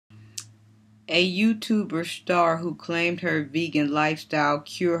A YouTuber star who claimed her vegan lifestyle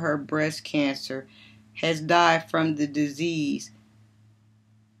cured her breast cancer has died from the disease,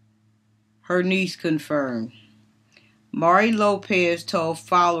 her niece confirmed. Mari Lopez told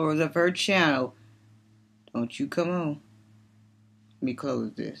followers of her channel, "Don't you come on. Let me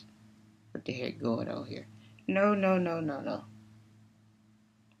close this. What the heck going on here? No.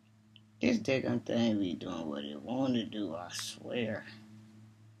 This daggone thing be doing what it want to do, I swear.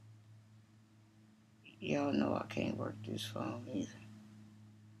 Y'all know I can't work this phone either.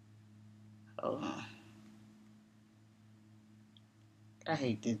 Hold on. I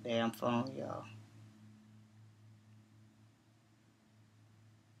hate this damn phone, y'all.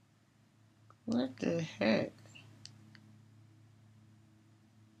 What the heck?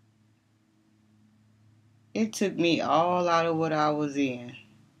 It took me all out of what I was in.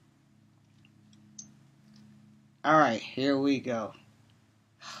 Alright, here we go.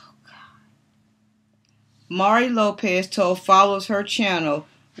 Oh, God. Mari Lopez told followers her channel,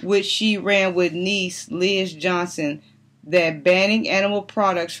 which she ran with niece Liz Johnson, that banning animal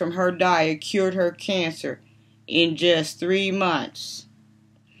products from her diet cured her cancer in just 3 months.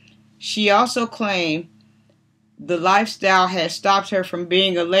 She also claimed the lifestyle had stopped her from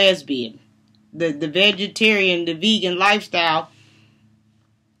being a lesbian. The vegetarian, the vegan lifestyle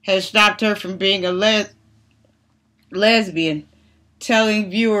has stopped her from being a lesbian, telling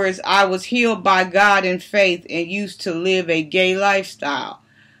viewers, "I was healed by God in faith and used to live a gay lifestyle."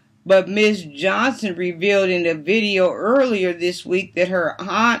 But Ms. Johnson revealed in a video earlier this week that her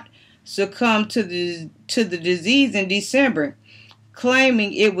aunt succumbed to the disease in December,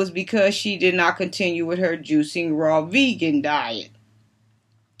 claiming it was because she did not continue with her juicing raw vegan diet.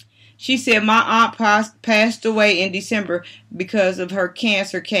 She said, "My aunt passed away in December because of her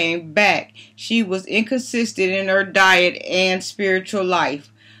cancer came back. She was inconsistent in her diet and spiritual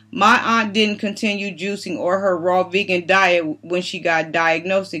life. My aunt didn't continue juicing or her raw vegan diet when she got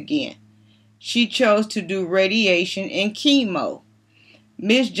diagnosed again. She chose to do radiation and chemo."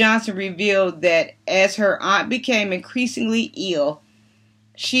 Ms. Johnson revealed that as her aunt became increasingly ill,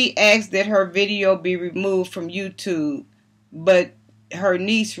 she asked that her video be removed from YouTube, but her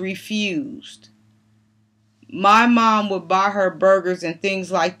niece refused. "My mom would buy her burgers and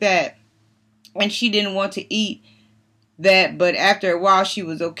things like that, and she didn't want to eat that, but after a while she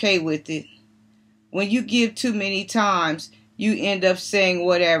was okay with it. When you give too many times, you end up saying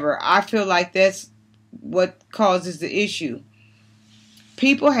whatever. I feel like that's what causes the issue.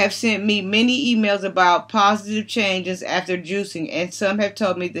 People have sent me many emails about positive changes after juicing, and some have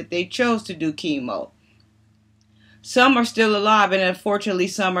told me that they chose to do chemo. Some are still alive, and unfortunately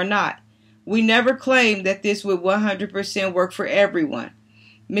some are not. We never claimed that this would 100% work for everyone."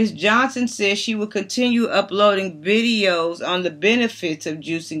 Ms. Johnson says she will continue uploading videos on the benefits of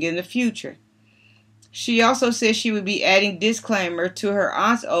juicing in the future. She also says she would be adding disclaimer to her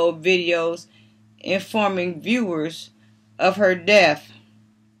aunt's old videos informing viewers of her death.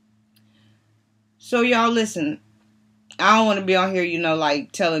 So y'all listen, I don't want to be on here,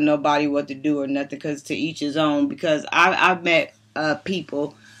 like telling nobody what to do or nothing, because to each his own. Because I've met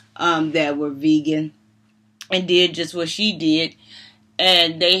people that were vegan and did just what she did,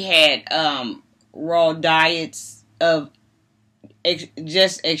 and they had raw diets of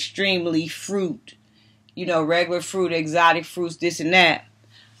just extremely fruit, regular fruit, exotic fruits, this and that.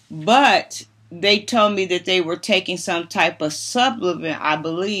 But they told me that they were taking some type of supplement, I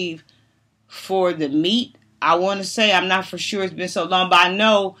believe, for the meat. I want to say, I'm not for sure, it's been so long, but I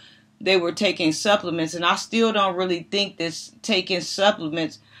know they were taking supplements, and I still don't really think this taking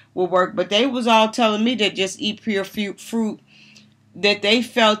supplements will work. But they was all telling me that just eat pure fruit, that they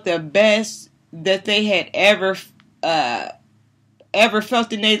felt the best that they had ever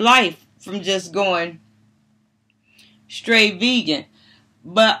felt in their life from just going straight vegan.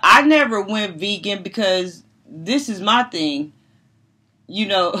 But I never went vegan because this is my thing,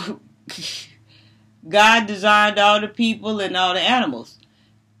 God designed all the people and all the animals,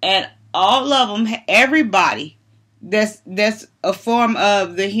 and all of them, everybody that's a form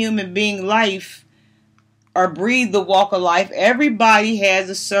of the human being life or breathe the walk of life, everybody has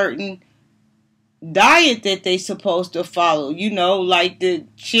a certain diet that they supposed to follow, like the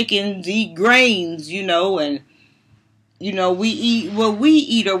chickens eat grains, and we eat what we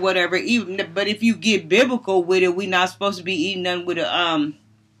eat or whatever. But if you get biblical with it, we're not supposed to be eating nothing with a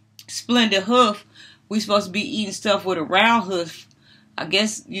splendid hoof. We're supposed to be eating stuff with a round hoof. I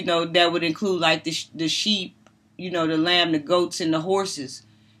guess, that would include like the sheep, the lamb, the goats, and the horses.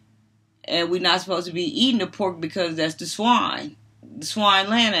 And we're not supposed to be eating the pork because that's the swine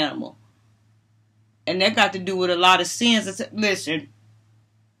land animal. And that got to do with a lot of sins. Listen,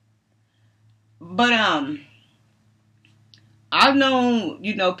 But I've known,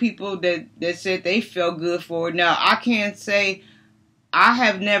 people that said they felt good for it. Now, I can't say I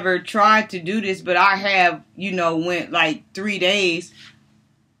have never tried to do this, but I have, went like 3 days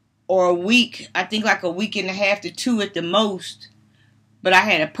or a week. I think like a week and a half to 2 at the most. But I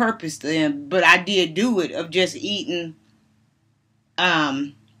had a purpose then. But I did do it of just eating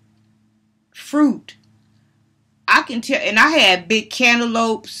fruit. I can tell, and I had big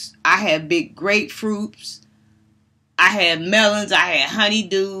cantaloupes. I had big grapefruits. I had melons. I had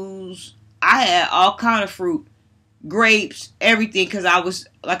honeydews. I had all kind of fruit, grapes, everything. Because I was,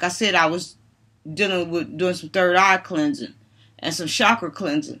 like I said, I was doing some third eye cleansing and some chakra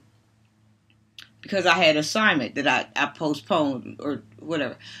cleansing. Because I had an assignment that I postponed or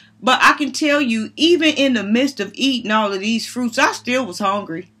whatever. But I can tell you, even in the midst of eating all of these fruits, I still was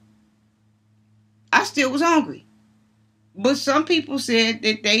hungry. I still was hungry. But some people said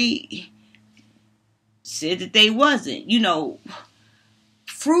that they wasn't.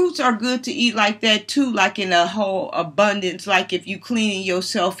 Fruits are good to eat like that too, like in a whole abundance, like if you cleaning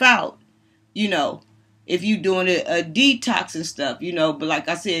yourself out, if you doing a detox and stuff, but like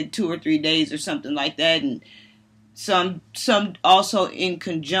I said, 2 or 3 days or something like that. And some also in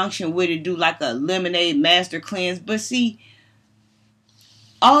conjunction with it do like a lemonade master cleanse. But see,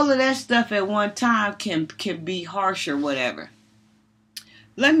 all of that stuff at one time can be harsh or whatever.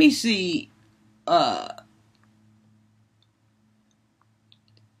 Let me see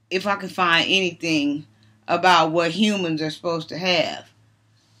if I can find anything about what humans are supposed to have.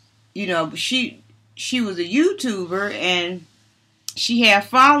 But she was a YouTuber and she had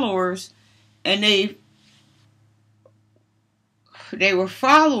followers, and they were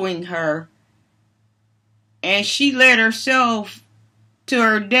following her, and she led herself to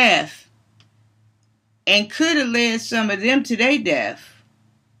her death and could have led some of them to their death.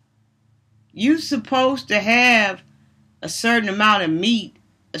 You supposed to have a certain amount of meat,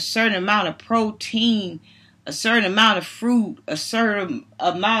 a certain amount of protein, a certain amount of fruit, a certain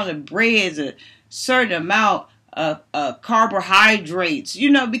amount of breads, a certain amount of carbohydrates,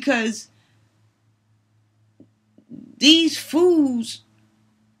 because these foods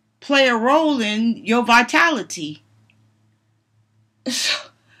play a role in your vitality.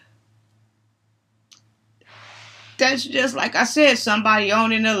 That's just like I said, somebody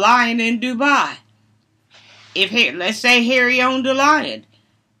owning a lion in Dubai. Let's say Harry owned a lion,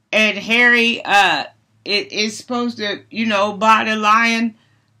 and Harry is supposed to, buy the lion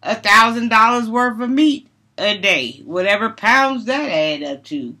 $1,000 worth of meat a day, whatever pounds that add up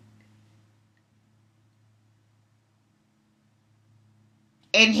to.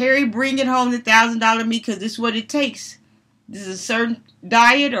 And Harry bringing home the $1,000 meat because this is what it takes. This is a certain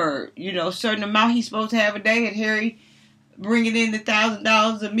diet or, certain amount he's supposed to have a day, and Harry bringing in the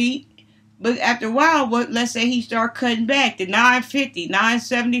 $1,000 of meat. But after a while, let's say he start cutting back to $9.50,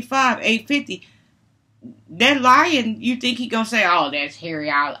 $9.75, $8.50. That lion, you think he gonna say, "Oh, that's Harry.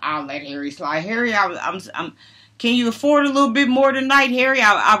 I'll let Harry slide." Harry, can you afford a little bit more tonight, Harry?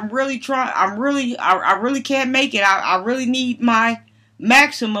 I'm really trying. I really can't make it. I really need my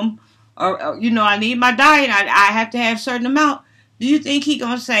maximum, or I need my diet. I have to have a certain amount. Do you think he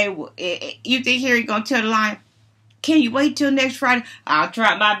gonna say? You think Harry gonna tell the lion, "Can you wait till next Friday?" "I'll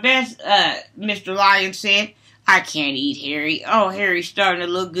try my best," Mr. Lion said. "I can't eat Harry. Oh, Harry's starting to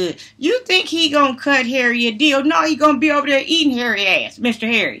look good." You think he gonna cut Harry a deal? No, he gonna be over there eating Harry ass,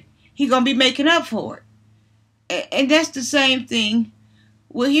 Mr. Harry. He gonna be making up for it. And that's the same thing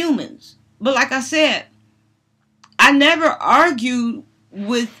with humans. But like I said, I never argue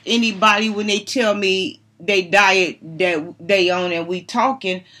with anybody when they tell me they diet that they own and we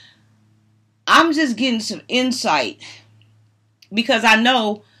talking. I'm just getting some insight because I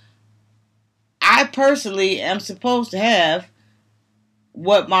know I personally am supposed to have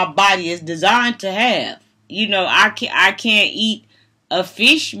what my body is designed to have. I can't eat a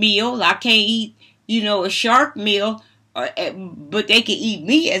fish meal. I can't eat, a shark meal, but they can eat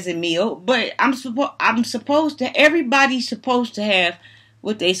me as a meal. But I'm supposed to. Everybody's supposed to have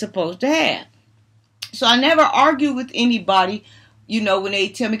what they supposed to have. So I never argue with anybody, when they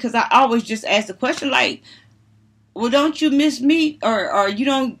tell me, because I always just ask the question like, well, don't you miss meat, or you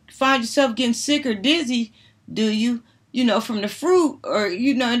don't find yourself getting sick or dizzy, do you? From the fruit, or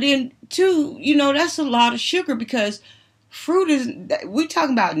and then too, that's a lot of sugar, because fruit we're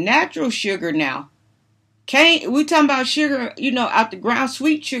talking about natural sugar now. We talking about sugar, out the ground,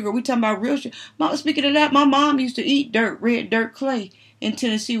 sweet sugar. We talking about real sugar. Speaking of that, my mom used to eat red dirt clay in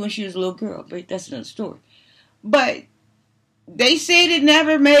Tennessee when she was a little girl, but that's another story. But they said it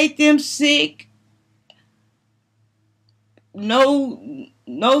never made them sick. No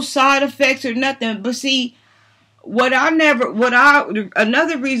no side effects or nothing. But see, another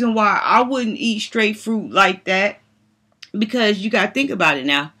reason why I wouldn't eat straight fruit like that, because you got to think about it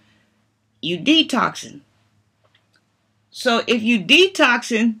now. You detoxing. So if you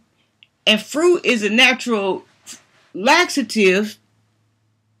detoxing, and fruit is a natural laxative,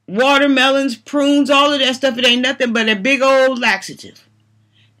 watermelons, prunes, all of that stuff, it ain't nothing but a big old laxative.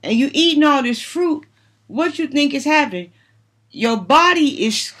 And you eating all this fruit, what you think is happening? Your body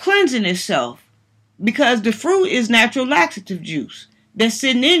is cleansing itself because the fruit is natural laxative juice that's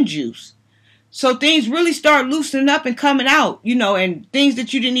sitting in juice. So things really start loosening up and coming out, and things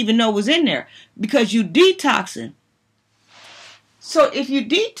that you didn't even know was in there because you detoxing. So if you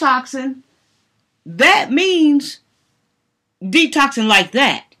detoxing, that means detoxing like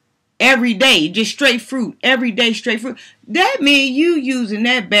that every day, just straight fruit, every day straight fruit. That means you using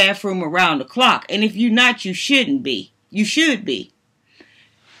that bathroom around the clock. And if you're not, you shouldn't be. You should be.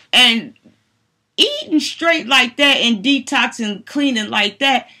 And eating straight like that and detoxing, cleaning like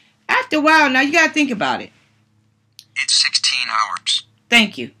that, after a while, now you got to think about it. It's 16 hours.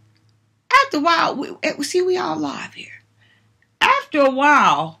 Thank you. After a while, we all live here. After a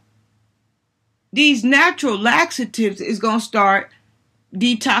while, these natural laxatives is going to start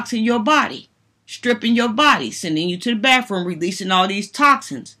detoxing your body, stripping your body, sending you to the bathroom, releasing all these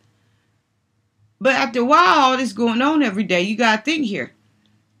toxins. But after a while, all this going on every day, you got to think here.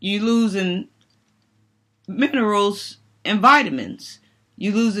 You're losing minerals and vitamins.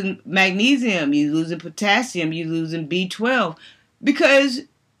 You're losing magnesium. You're losing potassium. You're losing B12 because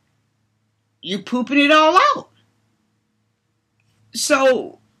you're pooping it all out.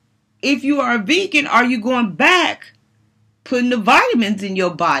 So if you are a vegan, are you going back putting the vitamins in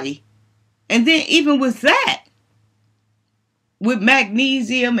your body? And then even with that, with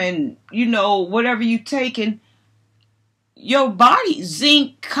magnesium and, whatever you taking, your body,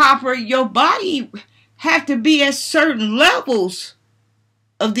 zinc, copper, your body have to be at certain levels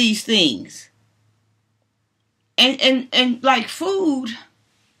of these things. And like food,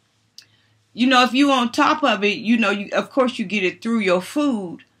 if you on top of it, of course you get it through your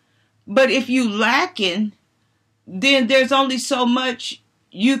food. But if you lacking, then there's only so much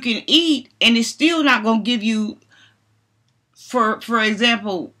you can eat, and it's still not going to give you, for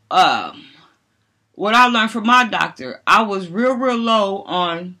example, what I learned from my doctor, I was real low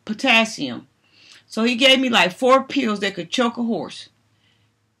on potassium. So he gave me like 4 pills that could choke a horse.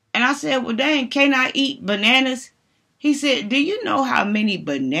 And I said, well, dang, can't I eat bananas? He said, do you know how many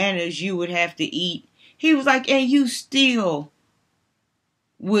bananas you would have to eat? He was like, and you still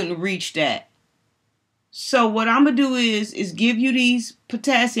wouldn't reach that. So what I'm going to do is give you these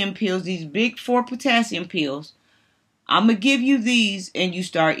potassium pills, these big 4 potassium pills. I'm going to give you these and you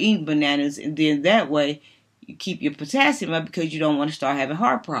start eating bananas. And then that way you keep your potassium up because you don't want to start having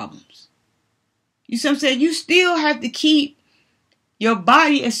heart problems. You see what I'm saying? You still have to keep your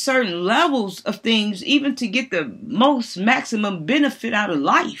body at certain levels of things, even to get the most maximum benefit out of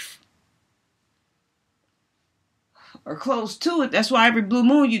life. Or close to it. That's why every blue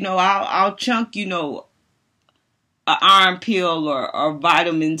moon, I'll chunk, an iron pill or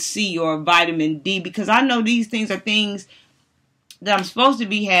vitamin C or vitamin D, because I know these things are things that I'm supposed to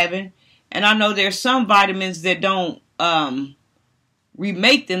be having. And I know there's some vitamins that don't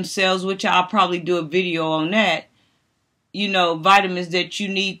remake themselves, which I'll probably do a video on that. Vitamins that you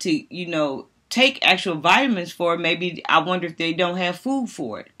need to, take actual vitamins for. Maybe I wonder if they don't have food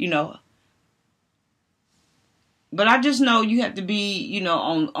for it, But I just know you have to be,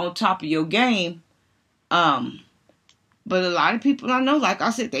 on top of your game. But a lot of people I know, like I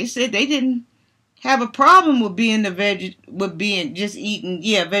said they didn't have a problem with being vegetarian, just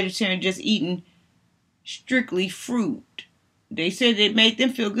eating strictly fruit. They said it made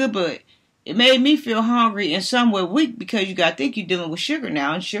them feel good, but it made me feel hungry and somewhat weak because you got to think you're dealing with sugar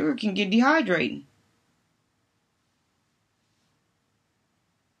now, and sugar can get dehydrating.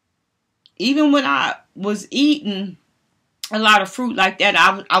 Even when I was eating a lot of fruit like that,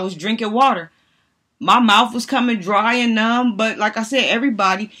 I was drinking water. My mouth was coming dry and numb, but like I said,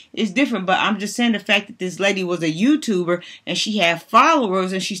 everybody is different. But I'm just saying the fact that this lady was a YouTuber and she had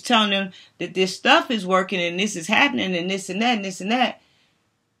followers and she's telling them that this stuff is working and this is happening and this and that and this and that.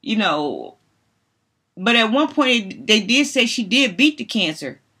 But at one point they did say she did beat the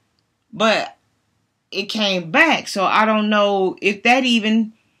cancer, but it came back. So I don't know if that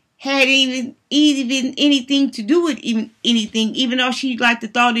even had even anything to do with anything, even though she liked to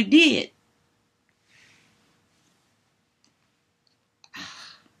thought it did.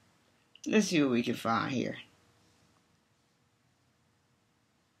 Let's see what we can find here.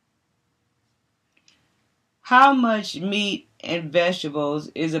 How much meat and vegetables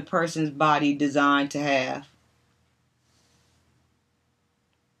is a person's body designed to have?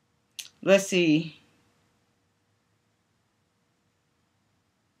 Let's see.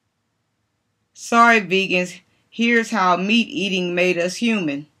 Sorry, vegans. Here's how meat eating made us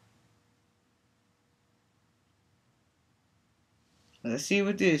human. Let's see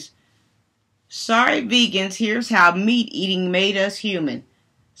what this. Sorry, vegans. Here's how meat eating made us human.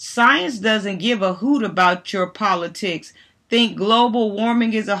 Science doesn't give a hoot about your politics. Think global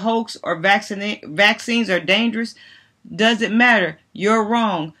warming is a hoax or vaccines are dangerous? Doesn't matter. You're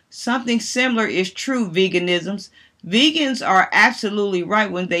wrong. Something similar is true, veganisms. Vegans are absolutely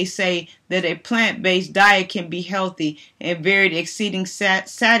right when they say that a plant-based diet can be healthy and varied, exceeding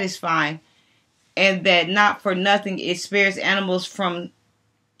satisfying, and that not for nothing it spares animals from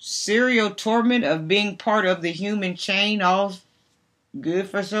serial torment of being part of the human chain, all good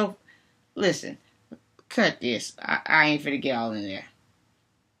for so. Listen, cut this. I ain't finna get all in there.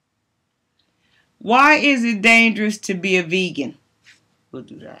 Why is it dangerous to be a vegan? We'll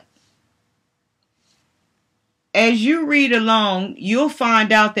do that. As you read along, you'll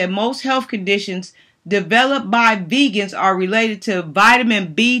find out that most health conditions developed by vegans are related to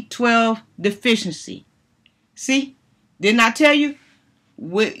vitamin B12 deficiency. See? Didn't I tell you?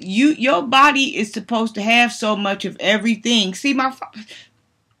 Your body is supposed to have so much of everything. See,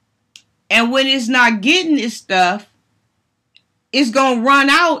 and when it's not getting this stuff, it's going to run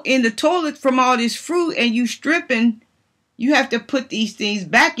out in the toilet from all this fruit, and you stripping. You have to put these things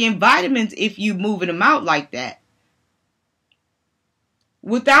back in vitamins if you moving them out like that.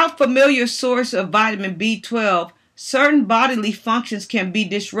 Without familiar source of vitamin B12, certain bodily functions can be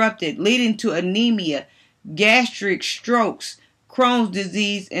disrupted, leading to anemia, gastric strokes, Crohn's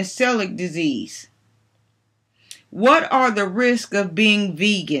disease, and celiac disease. What are the risks of being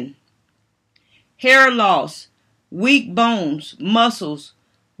vegan? Hair loss, weak bones, muscles,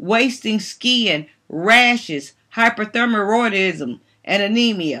 wasting skin, rashes, hyperthyroidism, and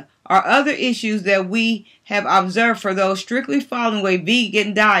anemia are other issues that we have observed for those strictly following a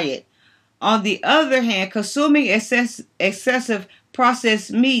vegan diet. On the other hand, consuming excessive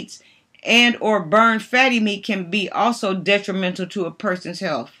processed meats and or burned fatty meat can be also detrimental to a person's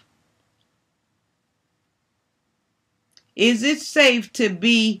health. Is it safe to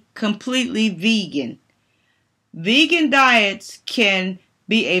be completely vegan? Vegan diets can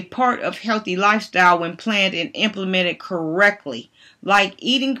be a part of healthy lifestyle when planned and implemented correctly. Like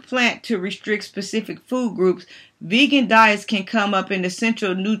eating plant to restrict specific food groups, vegan diets can come up in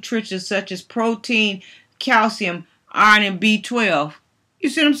essential nutrients such as protein, calcium, iron, and B12. You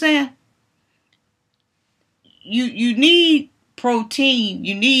see what I'm saying? You need protein,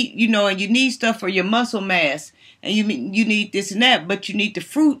 you need, and you need stuff for your muscle mass, and you need this and that, but you need the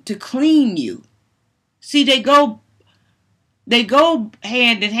fruit to clean you. See, they go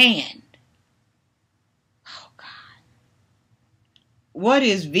hand in hand. Oh God. What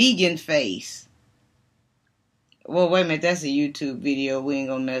is vegan face? Well, wait a minute, that's a YouTube video. We ain't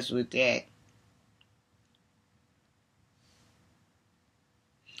gonna mess with that.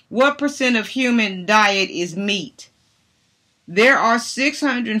 What percent of human diet is meat? There are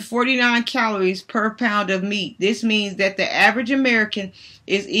 649 calories per pound of meat. This means that the average American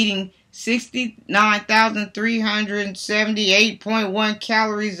is eating 69,378.1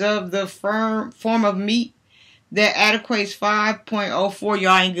 calories of the form of meat. That equates 5.04,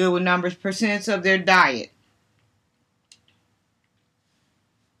 y'all ain't good with numbers, percent of their diet.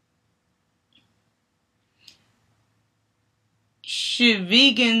 Should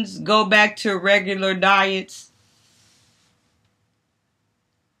vegans go back to regular diets?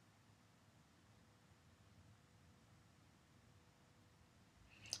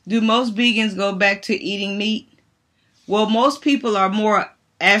 Do most vegans go back to eating meat? Well, most people are more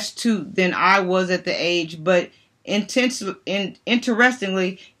astute than I was at the age, but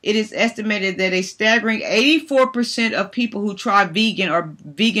interestingly, it is estimated that a staggering 84% of people who try vegan or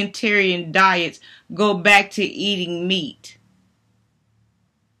vegetarian diets go back to eating meat.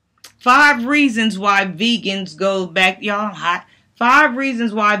 5 reasons why vegans go back. Y'all, I'm hot. 5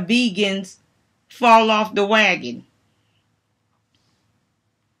 reasons why vegans fall off the wagon.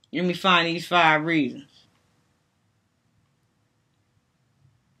 Let me find these 5 reasons.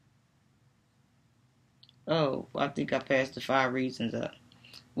 Oh, I think I passed the 5 reasons up.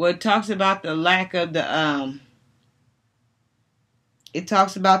 Well, it talks about the lack of it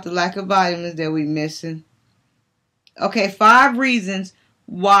talks about the lack of vitamins that we're missing. Okay, 5 reasons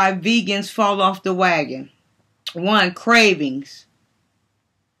why vegans fall off the wagon. 1, cravings.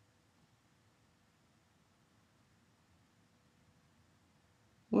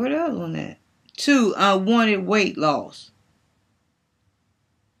 What else on that? 2, unwanted weight loss.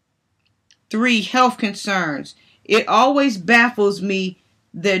 3. Health concerns. It always baffles me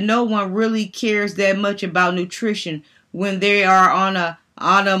that no one really cares that much about nutrition when they are on a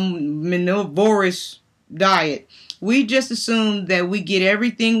omnivorous diet. We just assume that we get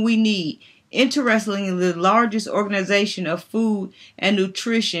everything we need. Interestingly, the largest organization of food and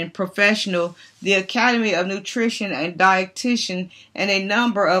nutrition professional, the Academy of Nutrition and Dietitian, and a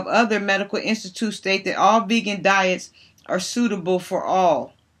number of other medical institutes state that all vegan diets are suitable for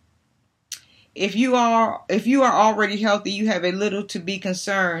all. If you are already healthy, you have a little to be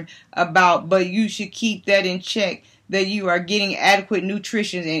concerned about, but you should keep that in check, that you are getting adequate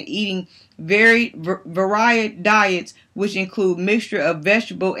nutrition and eating varied diets, which include mixture of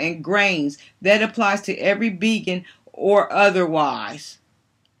vegetable and grains. That applies to every vegan or otherwise.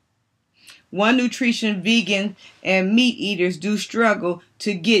 One nutrition vegan and meat eaters do struggle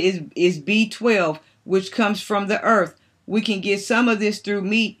to get is B12, which comes from the earth. We can get some of this through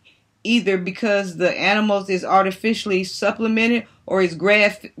meat, either because the animals is artificially supplemented or is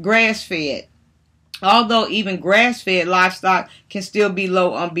grass-fed. Although even grass-fed livestock can still be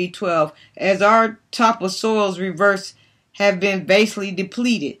low on B12, as our topsoils reverse have been basically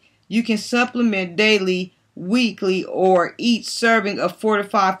depleted. You can supplement daily, weekly, or each serving of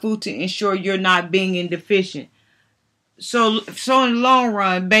fortified food to ensure you're not being deficient. So in the long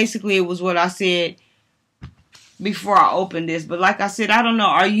run, basically it was what I said before I opened this. But like I said, I don't know.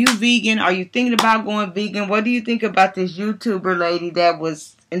 Are you vegan? Are you thinking about going vegan? What do you think about this YouTuber lady that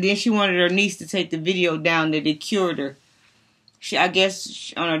was... And then she wanted her niece to take the video down that it cured her. I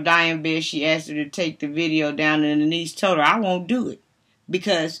guess on her dying bed, she asked her to take the video down, and the niece told her, I won't do it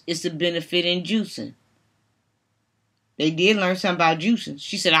because it's a benefit in juicing. They did learn something about juicing.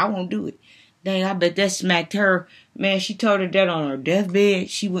 She said, I won't do it. Dang, I bet that smacked her. Man, she told her that on her deathbed.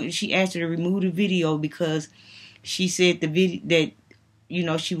 She asked her to remove the video because she said that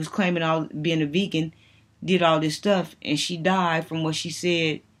she was claiming being a vegan did all this stuff, and she died from what she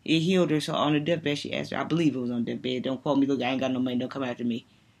said. It healed her. So on her deathbed, she asked her. I believe it was on deathbed. Don't quote me. Look, I ain't got no money. Don't come after me.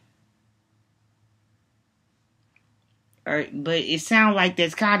 But it sounds like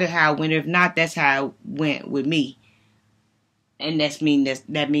that's kind of how it went. If not, that's how it went with me. And that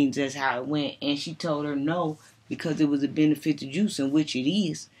means that's how it went. And she told her no because it was a benefit to juicing, which it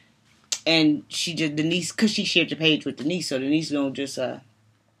is. And the niece, because she shared the page with the niece, so the niece don't just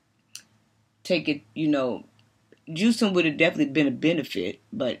take it, juicing would have definitely been a benefit,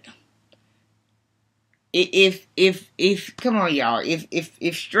 but if come on y'all,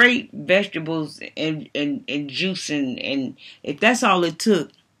 if straight vegetables and juicing, and if that's all it took,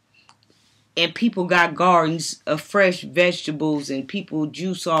 and people got gardens of fresh vegetables and people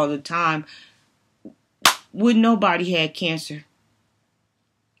juice all the time, would nobody have cancer?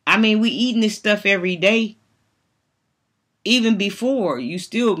 I mean, we eating this stuff every day. Even before you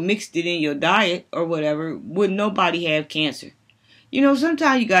still mixed it in your diet or whatever, would nobody have cancer?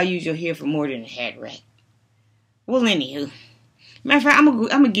 Sometimes you gotta use your hair for more than a hat rack. Well, anywho, matter of fact, I'm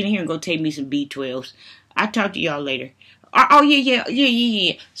gonna get in here and go take me some B12s. I'll talk to y'all later. Oh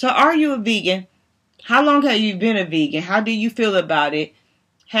yeah. So, are you a vegan? How long have you been a vegan? How do you feel about it?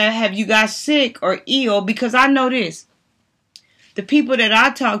 Have you got sick or ill? Because I know this. The people that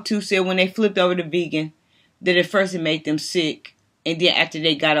I talked to said when they flipped over to vegan, that at first it made them sick, and then after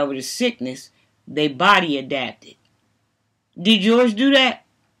they got over the sickness, their body adapted. Did yours do that?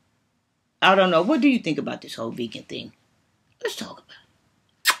 I don't know. What do you think about this whole vegan thing? Let's talk about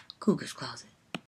it. Cougar's Closet.